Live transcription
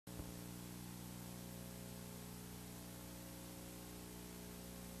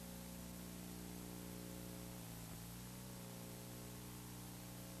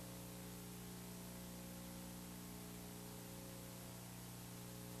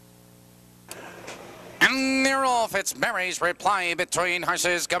And they're off. It's Mary's Reply between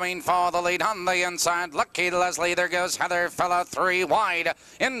horses going for the lead on the inside. Lucky Leslie, there goes Heather Fella 3 wide.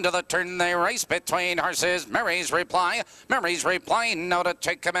 Into the turn they race between horses. Mary's Reply now to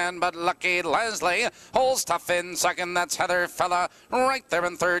take command, but Lucky Leslie holds tough in second. That's Heather Fella right there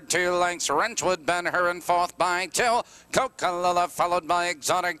in third. 2 lengths. Wrenchwood Ben Hur in fourth by 2. Coca-Cola followed by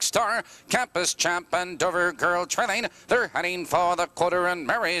Exotic Star. Campus Champ and Dover Girl trailing. They're heading for the quarter, and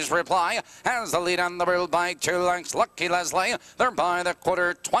Mary's Reply has the lead on the by 2 lengths. Lucky Leslie, they're by the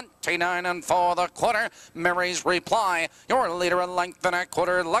quarter, 29 and for the quarter. Mary's Reply, your leader a length and a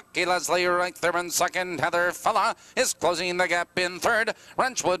quarter. Lucky Leslie right there in second. Heather Fella is closing the gap in third.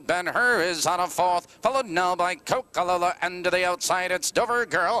 Wrenchwood Ben Hur is on a fourth, followed now by Coca-Cola, and to the outside it's Dover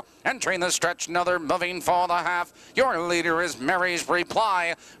Girl entering the stretch. Now they're moving for the half. Your leader is Mary's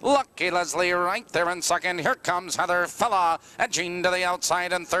Reply. Lucky Leslie right there in second. Here comes Heather Fella edging to the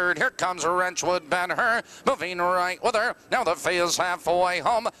outside in third. Here comes Wrenchwood Ben Hur moving right with her. Now the field's halfway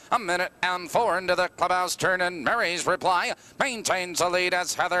home. 1 minute and 4 into the clubhouse turn, and Mary's Reply maintains the lead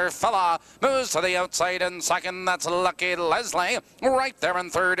as Heather Fella moves to the outside in second. That's Lucky Leslie. Right there in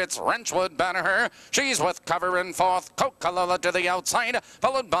third, it's Wrenchwood Ben Hur. She's with cover in fourth. Coca-Cola to the outside,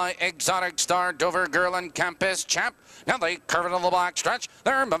 followed by Exotic Star, Dover Girl, and Campus Champ. Now they curve into the black stretch.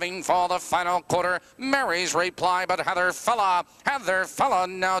 They're moving for the final quarter. Mary's Reply, but Heather Fella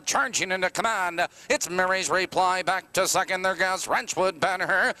now charging into command. It's Mary's Reply back to second. There goes Wrenchwood Ben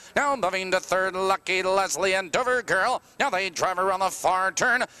Hur. Now moving to third, Lucky Leslie and Dover Girl. Now they drive around the far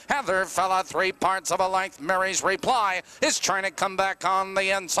turn. Heather Fella 3 parts of a length. Mary's Reply is trying to come back on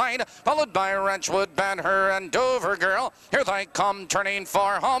the inside, followed by Wrenchwood Ben Hur and Dover Girl. Here they come turning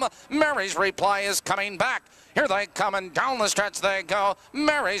for home. Mary's Reply is coming back. Here they come, and down the stretch they go.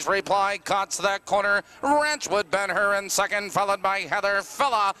 Mary's Reply cuts the corner. Wrenchwood Ben Hur in second, followed by Heather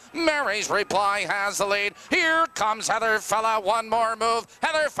Fella. Mary's Reply has the lead. Here comes Heather Fella. One more move.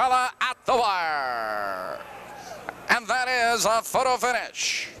 Heather Fella at the wire. And that is a photo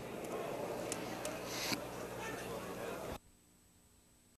finish.